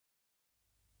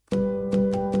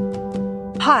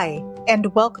Hi,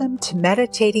 and welcome to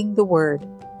Meditating the Word.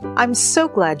 I'm so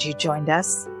glad you joined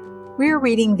us. We're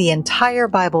reading the entire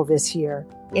Bible this year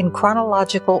in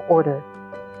chronological order.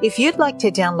 If you'd like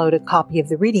to download a copy of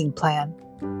the reading plan,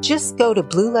 just go to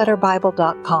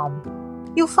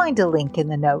blueletterbible.com. You'll find a link in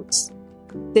the notes.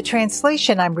 The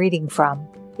translation I'm reading from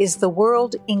is the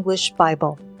World English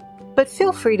Bible, but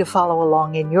feel free to follow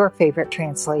along in your favorite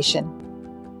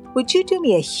translation. Would you do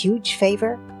me a huge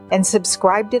favor and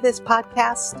subscribe to this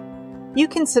podcast? You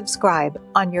can subscribe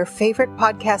on your favorite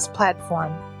podcast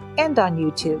platform and on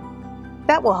YouTube.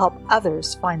 That will help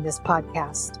others find this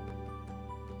podcast.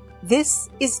 This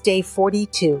is day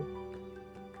 42.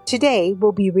 Today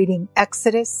we'll be reading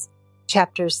Exodus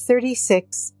chapters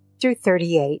 36 through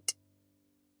 38.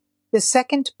 The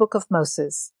second book of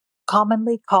Moses,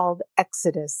 commonly called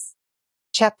Exodus,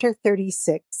 chapter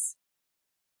 36.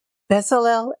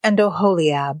 Bezalel and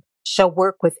Oholiab shall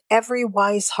work with every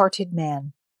wise-hearted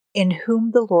man, in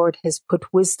whom the Lord has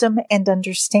put wisdom and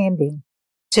understanding,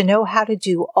 to know how to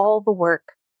do all the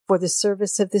work for the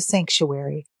service of the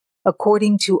sanctuary,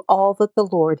 according to all that the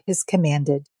Lord has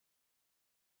commanded.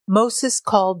 Moses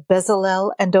called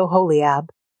Bezalel and Oholiab,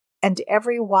 and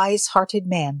every wise-hearted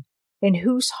man, in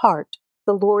whose heart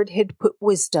the Lord had put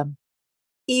wisdom,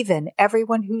 even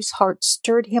everyone whose heart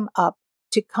stirred him up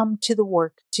to come to the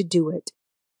work to do it.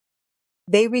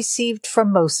 They received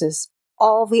from Moses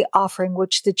all the offering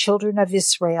which the children of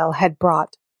Israel had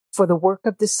brought for the work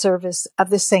of the service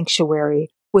of the sanctuary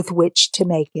with which to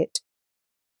make it.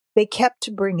 They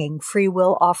kept bringing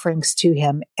freewill offerings to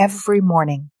him every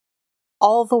morning.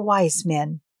 All the wise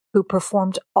men who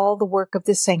performed all the work of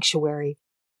the sanctuary,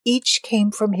 each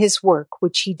came from his work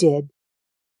which he did.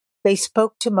 They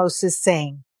spoke to Moses,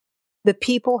 saying, "The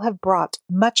people have brought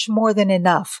much more than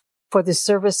enough for the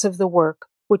service of the work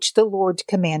which the Lord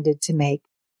commanded to make."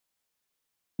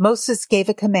 Moses gave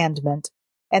a commandment,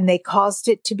 and they caused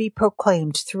it to be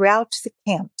proclaimed throughout the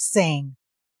camp, saying,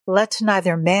 "Let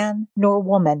neither man nor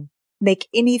woman make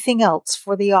anything else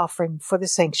for the offering for the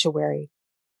sanctuary."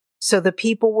 So the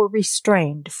people were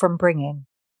restrained from bringing,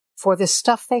 for the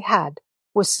stuff they had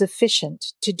was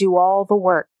sufficient to do all the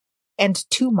work, and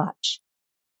too much.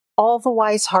 All the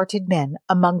wise-hearted men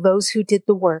among those who did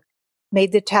the work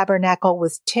made the tabernacle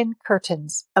with 10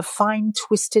 curtains of fine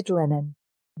twisted linen,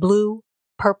 blue,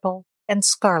 purple, and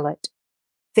scarlet.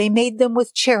 They made them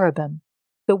with cherubim,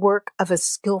 the work of a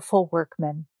skillful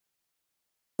workman.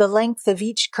 The length of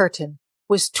each curtain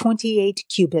was 28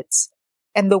 cubits,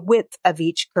 and the width of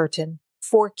each curtain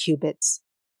 4 cubits.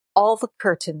 All the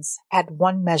curtains had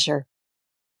one measure.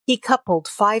 He coupled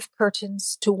 5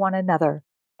 curtains to one another,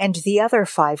 and the other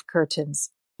 5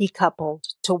 curtains he coupled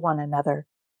to one another.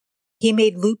 He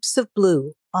made loops of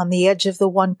blue on the edge of the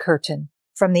one curtain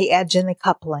from the edge in the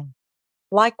coupling.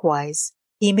 Likewise,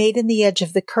 he made in the edge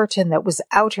of the curtain that was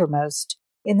outermost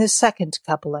in the second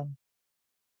coupling.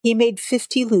 He made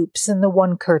 50 loops in the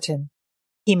one curtain.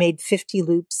 He made 50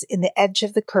 loops in the edge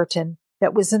of the curtain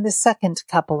that was in the second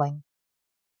coupling.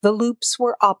 The loops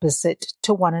were opposite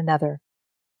to one another.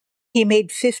 He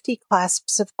made 50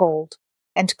 clasps of gold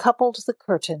and coupled the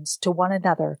curtains to one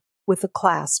another with the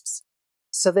clasps.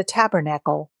 So the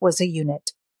tabernacle was a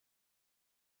unit.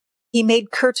 He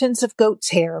made curtains of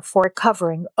goat's hair for a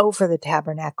covering over the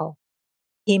tabernacle.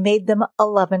 He made them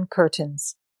 11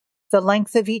 curtains. The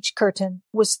length of each curtain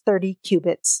was 30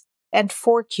 cubits, and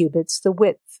 4 cubits the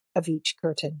width of each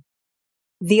curtain.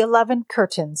 The 11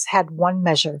 curtains had one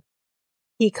measure.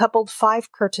 He coupled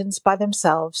 5 curtains by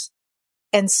themselves,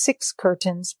 and 6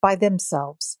 curtains by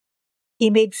themselves. He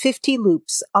made 50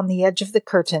 loops on the edge of the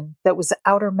curtain that was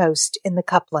outermost in the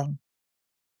coupling,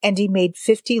 and he made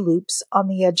 50 loops on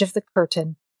the edge of the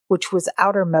curtain which was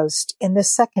outermost in the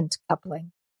second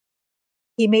coupling.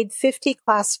 He made 50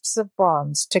 clasps of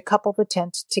bronze to couple the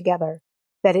tent together,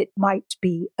 that it might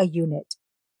be a unit.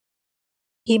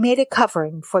 He made a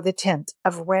covering for the tent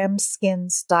of ram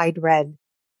skins dyed red,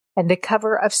 and a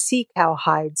cover of sea-cow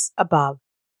hides above.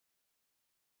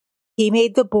 He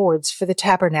made the boards for the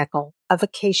tabernacle of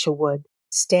acacia wood,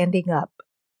 standing up.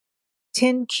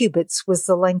 10 cubits was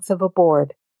the length of a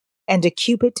board, and 1.5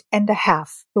 cubits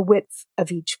the width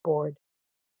of each board.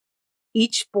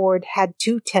 Each board had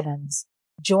 2 tenons,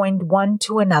 joined one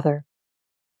to another.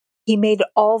 He made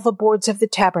all the boards of the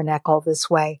tabernacle this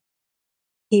way.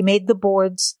 He made the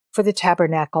boards for the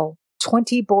tabernacle,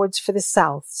 20 boards for the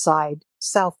south side,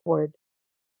 southward.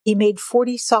 He made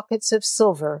 40 sockets of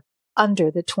silver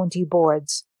under the 20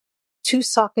 boards, 2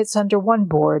 sockets under one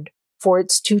board for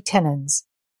its 2 tenons,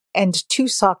 and 2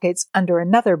 sockets under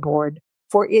another board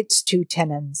for its 2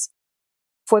 tenons.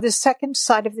 For the second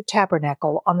side of the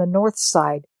tabernacle on the north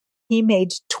side, he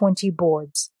made 20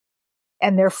 boards,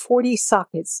 and their 40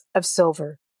 sockets of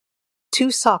silver,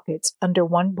 2 sockets under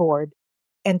one board,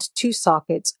 and 2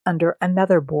 sockets under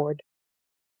another board.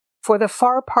 For the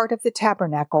far part of the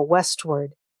tabernacle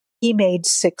westward, he made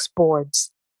 6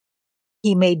 boards.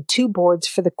 He made 2 boards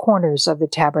for the corners of the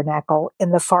tabernacle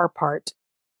in the far part.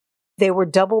 They were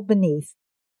double beneath,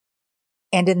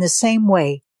 and in the same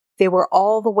way they were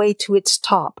all the way to its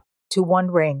top, to one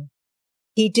ring.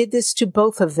 He did this to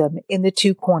both of them in the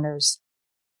 2 corners.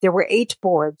 There were 8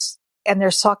 boards, and their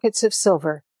sockets of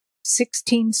silver,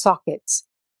 16 sockets,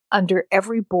 under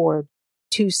every board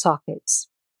 2 sockets.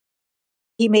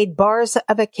 He made bars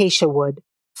of acacia wood,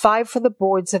 5 for the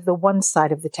boards of the one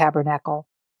side of the tabernacle,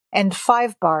 and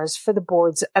 5 bars for the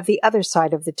boards of the other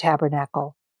side of the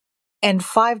tabernacle, and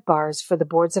 5 bars for the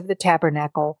boards of the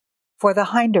tabernacle for the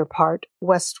hinder part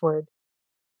westward.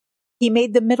 He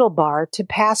made the middle bar to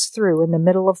pass through in the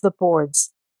middle of the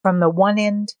boards, from the one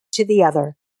end to the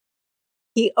other.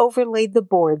 He overlaid the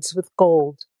boards with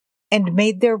gold, and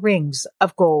made their rings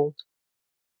of gold,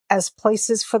 as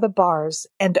places for the bars,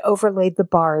 and overlaid the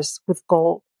bars with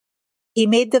gold. He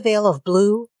made the veil of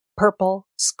blue, purple,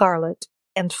 scarlet,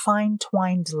 and fine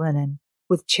twined linen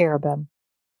with cherubim.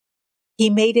 He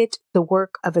made it the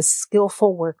work of a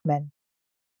skillful workman.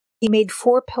 He made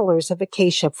 4 pillars of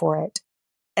acacia for it,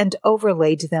 and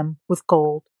overlaid them with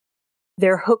gold.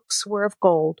 Their hooks were of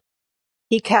gold.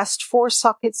 He cast 4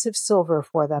 sockets of silver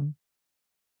for them.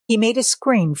 He made a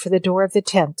screen for the door of the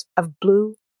tent of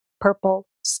blue, purple,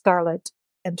 scarlet,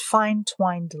 and fine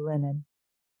twined linen,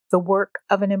 the work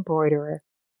of an embroiderer,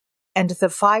 and the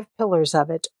 5 pillars of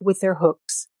it with their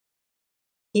hooks.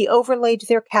 He overlaid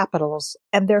their capitals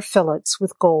and their fillets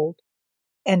with gold,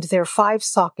 and their 5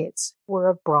 sockets were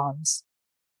of bronze.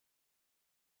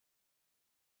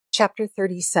 Chapter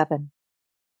 37.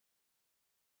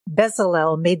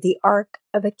 Bezalel made the ark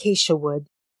of acacia wood.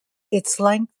 Its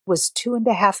length was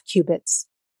 2.5 cubits,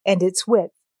 and its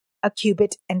width 1.5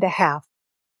 cubits, and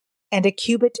 1.5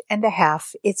 cubits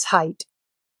its height.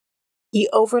 He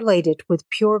overlaid it with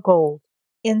pure gold,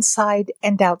 inside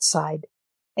and outside,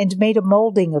 and made a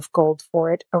molding of gold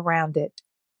for it around it.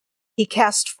 He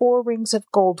cast 4 rings of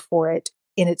gold for it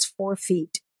in its 4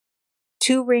 feet,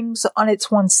 2 rings on its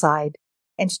one side,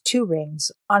 and 2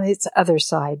 rings on its other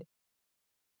side.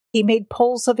 He made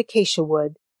poles of acacia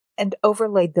wood, and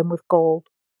overlaid them with gold.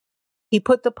 He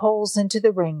put the poles into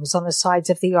the rings on the sides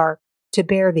of the ark to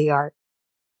bear the ark.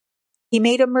 He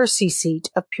made a mercy seat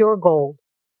of pure gold.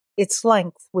 Its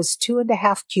length was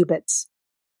 2.5 cubits,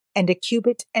 and 1.5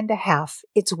 cubits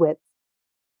its width.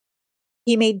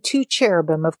 He made 2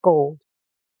 cherubim of gold.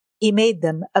 He made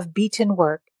them of beaten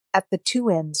work at the 2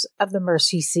 ends of the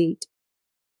mercy seat,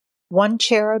 1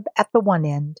 cherub at the one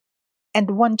end,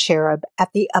 and 1 cherub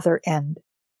at the other end.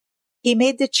 He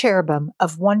made the cherubim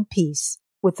of one piece,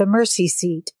 with the mercy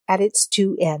seat at its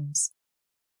 2 ends.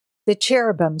 The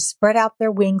cherubim spread out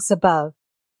their wings above,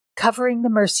 covering the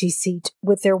mercy seat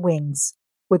with their wings,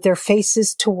 with their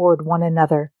faces toward one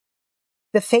another.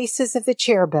 The faces of the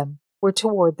cherubim were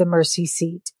toward the mercy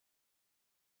seat.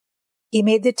 He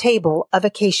made the table of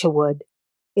acacia wood.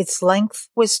 Its length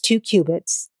was 2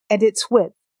 cubits, and its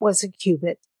width was 1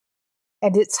 cubit,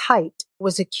 and its height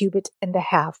was 1.5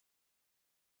 cubits.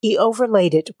 He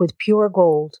overlaid it with pure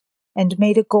gold, and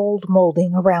made a gold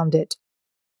molding around it.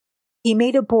 He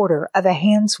made a border of a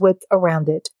hand's width around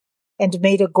it, and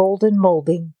made a golden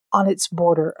molding on its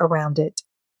border around it.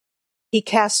 He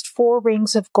cast 4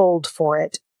 rings of gold for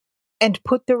it, and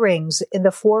put the rings in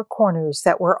the 4 corners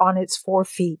that were on its 4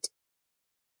 feet.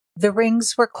 The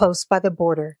rings were close by the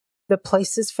border, the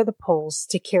places for the poles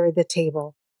to carry the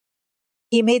table.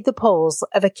 He made the poles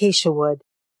of acacia wood,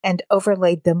 and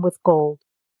overlaid them with gold,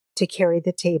 to carry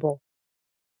the table.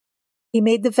 He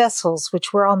made the vessels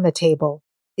which were on the table,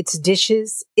 its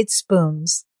dishes, its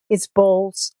spoons, its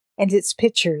bowls, and its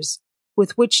pitchers,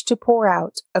 with which to pour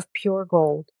out of pure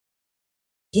gold.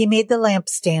 He made the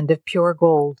lampstand of pure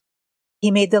gold.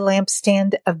 He made the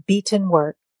lampstand of beaten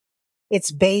work. Its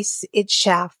base, its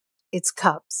shaft, its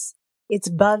cups, its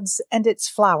buds, and its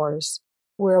flowers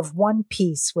were of one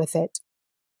piece with it.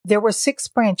 There were 6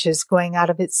 branches going out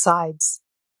of its sides.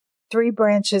 3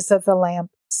 branches of the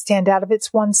lamp stand out of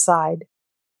its one side,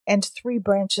 and 3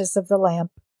 branches of the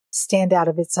lamp stand out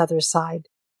of its other side.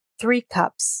 3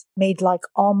 cups made like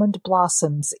almond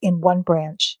blossoms in one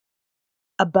branch,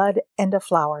 a bud and a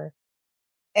flower,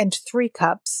 and 3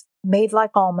 cups made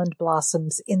like almond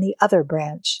blossoms in the other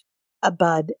branch, a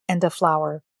bud and a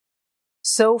flower.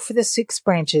 So for the 6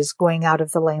 branches going out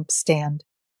of the lampstand.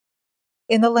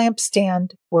 In the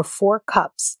lampstand were 4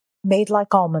 cups made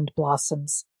like almond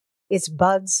blossoms, its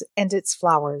buds and its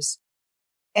flowers,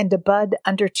 and a bud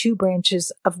under 2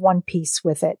 branches of one piece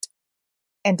with it,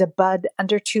 and a bud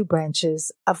under 2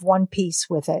 branches of one piece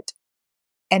with it,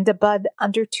 and a bud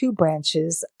under 2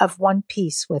 branches of one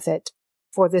piece with it,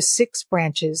 for the 6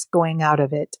 branches going out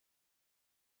of it.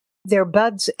 Their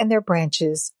buds and their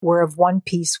branches were of one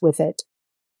piece with it.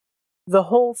 The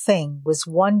whole thing was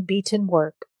one beaten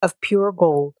work of pure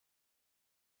gold.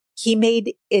 He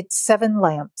made its 7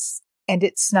 lamps, and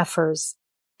its snuffers,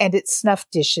 and its snuff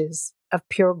dishes of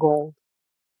pure gold.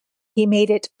 He made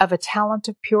it of a talent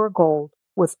of pure gold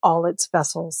with all its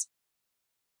vessels.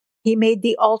 He made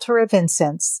the altar of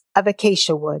incense of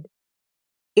acacia wood.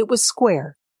 It was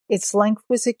square, its length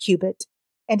was a cubit,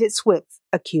 and its width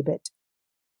a cubit.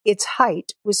 Its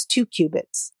height was 2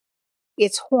 cubits.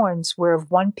 Its horns were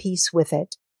of one piece with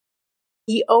it.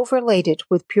 He overlaid it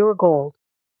with pure gold,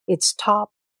 its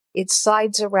top, its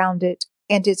sides around it,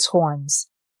 and its horns.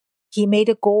 He made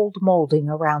a gold molding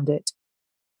around it.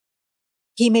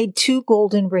 He made 2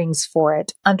 golden rings for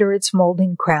it under its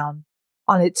molding crown,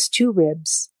 on its 2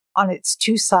 ribs, on its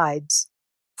 2 sides,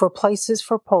 for places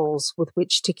for poles with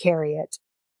which to carry it.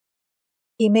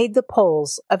 He made the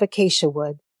poles of acacia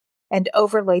wood, and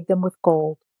overlaid them with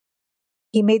gold.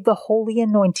 He made the holy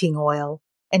anointing oil,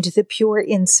 and the pure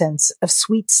incense of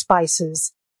sweet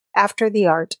spices, after the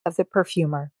art of the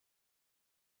perfumer.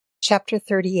 Chapter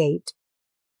 38.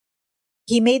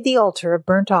 He made the altar of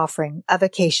burnt offering of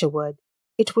acacia wood.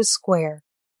 It was square.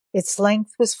 Its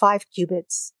length was 5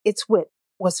 cubits, its width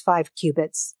was 5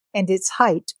 cubits, and its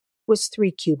height was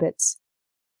 3 cubits.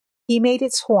 He made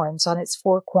its horns on its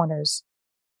 4 corners.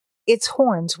 Its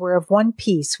horns were of one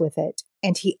piece with it,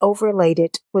 and he overlaid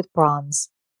it with bronze.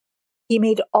 He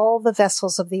made all the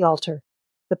vessels of the altar,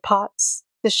 the pots,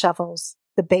 the shovels,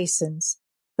 the basins,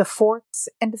 the forks,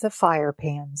 and the fire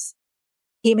pans.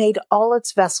 He made all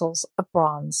its vessels of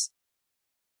bronze.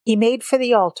 He made for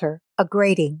the altar a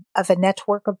grating of a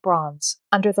network of bronze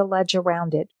under the ledge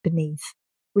around it beneath,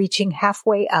 reaching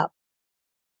halfway up.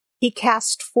 He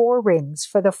cast 4 rings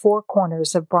for the 4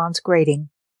 corners of bronze grating,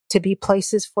 to be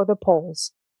places for the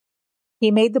poles. He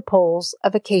made the poles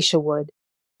of acacia wood,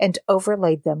 and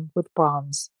overlaid them with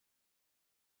bronze.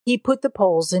 He put the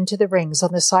poles into the rings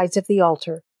on the sides of the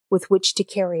altar with which to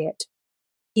carry it.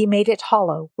 He made it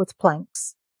hollow with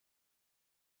planks.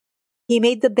 He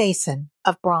made the basin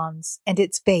of bronze, and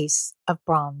its base of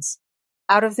bronze,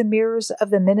 out of the mirrors of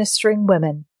the ministering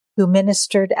women who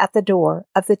ministered at the door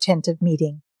of the tent of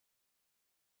meeting.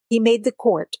 He made the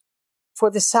court. For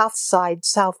the south side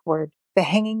southward, the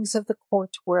hangings of the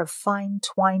court were of fine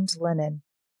twined linen,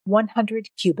 100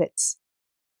 cubits.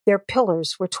 Their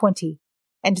pillars were 20,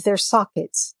 and their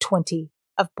sockets 20,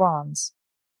 of bronze.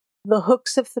 The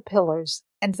hooks of the pillars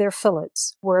and their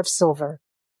fillets were of silver.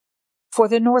 For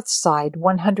the north side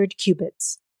 100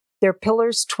 cubits, their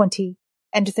pillars 20,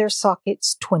 and their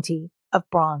sockets 20, of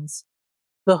bronze.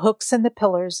 The hooks and the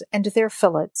pillars and their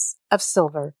fillets of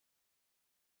silver.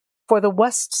 For the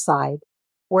west side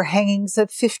were hangings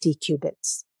of 50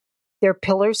 cubits, their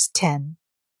pillars 10,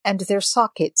 and their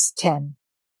sockets 10,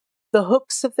 the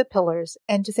hooks of the pillars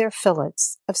and their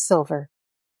fillets of silver.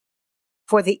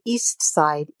 For the east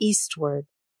side eastward,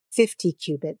 50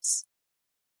 cubits.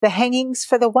 The hangings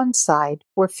for the one side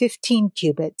were 15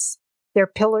 cubits, their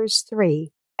pillars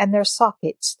 3, and their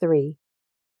sockets 3.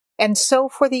 And so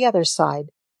for the other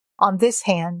side, on this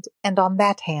hand and on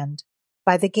that hand,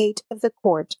 by the gate of the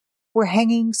court, were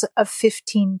hangings of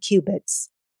 15 cubits,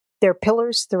 their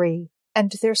pillars 3,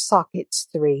 and their sockets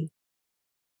 3.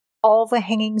 All the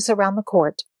hangings around the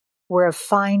court were of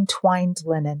fine twined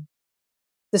linen.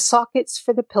 The sockets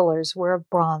for the pillars were of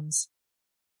bronze.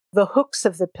 The hooks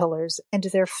of the pillars and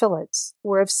their fillets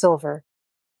were of silver.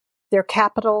 Their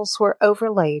capitals were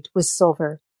overlaid with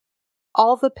silver.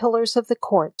 All the pillars of the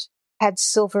court had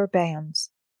silver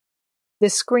bands. The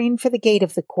screen for the gate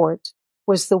of the court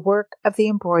was the work of the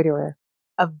embroiderer,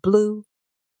 of blue,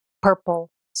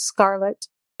 purple, scarlet,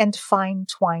 and fine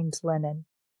twined linen.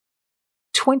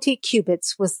 20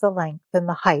 cubits was the length and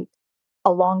the height.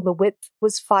 Along the width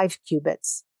was 5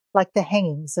 cubits, like the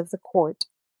hangings of the court.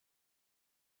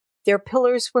 Their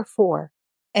pillars were 4,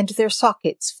 and their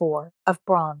sockets 4, of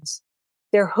bronze,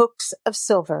 their hooks of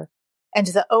silver, and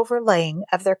the overlaying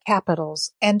of their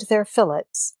capitals and their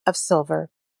fillets of silver.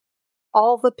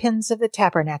 All the pins of the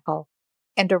tabernacle,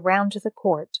 and around the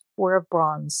court, were of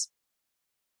bronze.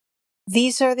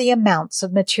 These are the amounts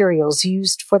of materials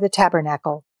used for the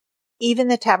tabernacle, even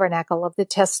the tabernacle of the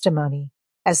testimony,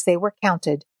 as they were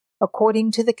counted,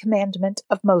 according to the commandment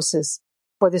of Moses,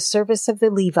 for the service of the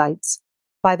Levites,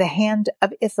 by the hand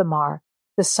of Ithamar,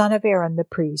 the son of Aaron the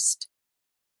priest.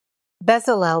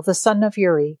 Bezalel the son of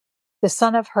Uri, the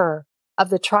son of Hur, of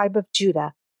the tribe of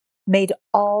Judah, made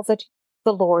all that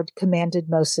the Lord commanded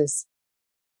Moses.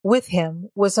 With him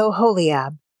was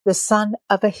Oholiab, the son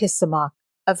of Ahisamach,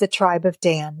 of the tribe of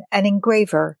Dan, an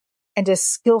engraver, and a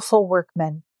skillful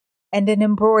workman, and an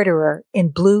embroiderer in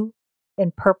blue,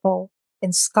 in purple,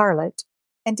 in scarlet,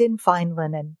 and in fine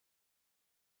linen.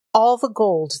 All the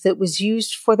gold that was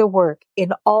used for the work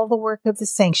in all the work of the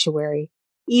sanctuary,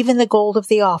 even the gold of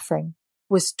the offering,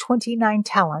 was 29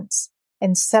 talents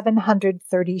and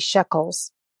 730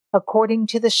 shekels, according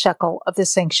to the shekel of the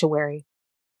sanctuary.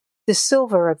 The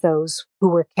silver of those who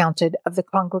were counted of the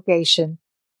congregation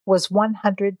was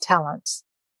 100 talents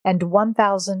and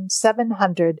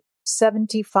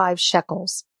 1,775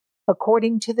 shekels,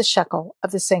 according to the shekel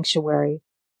of the sanctuary.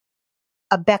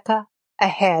 A bekah, a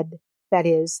head, that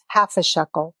is, half a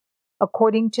shekel,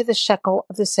 according to the shekel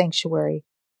of the sanctuary,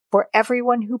 for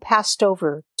everyone who passed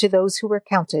over to those who were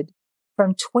counted,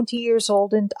 from 20 years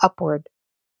old and upward,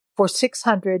 for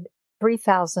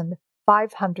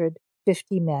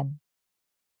 3,550 men.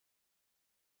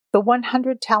 The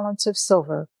 100 talents of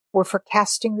silver were for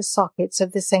casting the sockets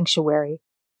of the sanctuary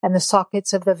and the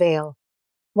sockets of the veil,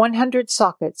 100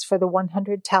 sockets for the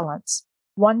 100 talents,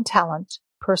 1 talent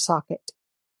per socket.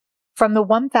 From the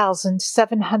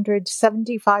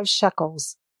 1,775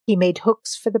 shekels, he made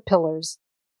hooks for the pillars,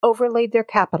 overlaid their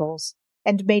capitals,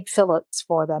 and made fillets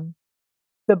for them.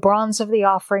 The bronze of the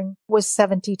offering was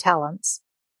 70 talents,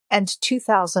 and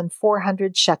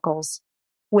 2,400 shekels.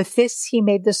 With this he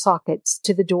made the sockets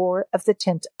to the door of the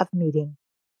tent of meeting,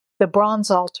 the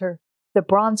bronze altar, the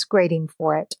bronze grating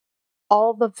for it,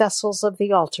 all the vessels of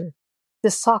the altar,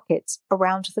 the sockets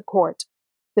around the court,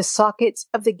 the sockets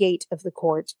of the gate of the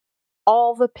court,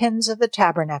 all the pins of the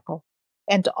tabernacle,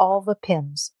 and all the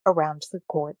pins around the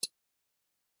court.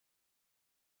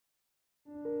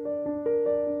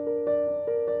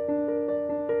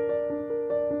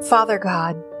 Father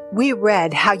God, we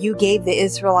read how you gave the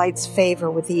Israelites favor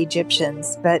with the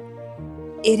Egyptians, but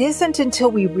it isn't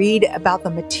until we read about the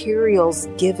materials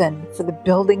given for the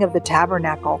building of the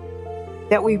tabernacle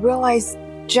that we realize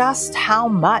just how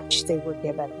much they were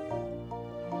given.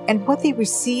 And what they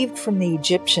received from the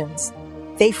Egyptians,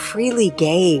 they freely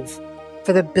gave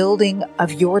for the building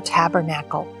of your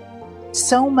tabernacle.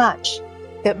 So much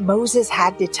that Moses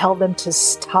had to tell them to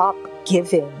stop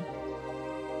giving.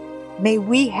 May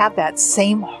we have that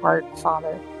same heart,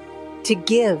 Father, to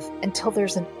give until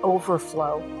there's an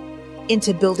overflow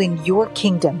into building your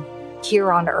kingdom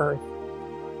here on earth,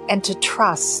 and to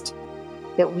trust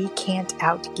that we can't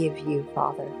outgive you,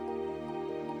 Father.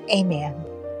 Amen.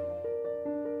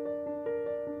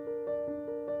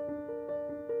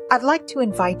 I'd like to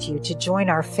invite you to join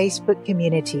our Facebook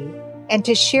community and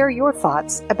to share your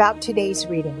thoughts about today's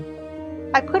reading.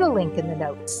 I put a link in the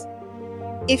notes.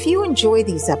 If you enjoy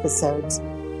these episodes,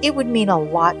 it would mean a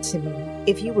lot to me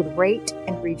if you would rate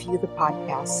and review the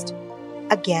podcast.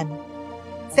 Again,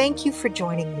 thank you for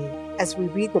joining me as we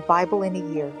read the Bible in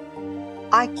a year.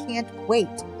 I can't wait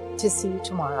to see you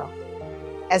tomorrow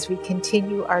as we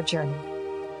continue our journey.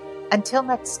 Until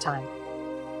next time,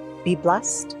 be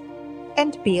blessed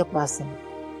and be a blessing.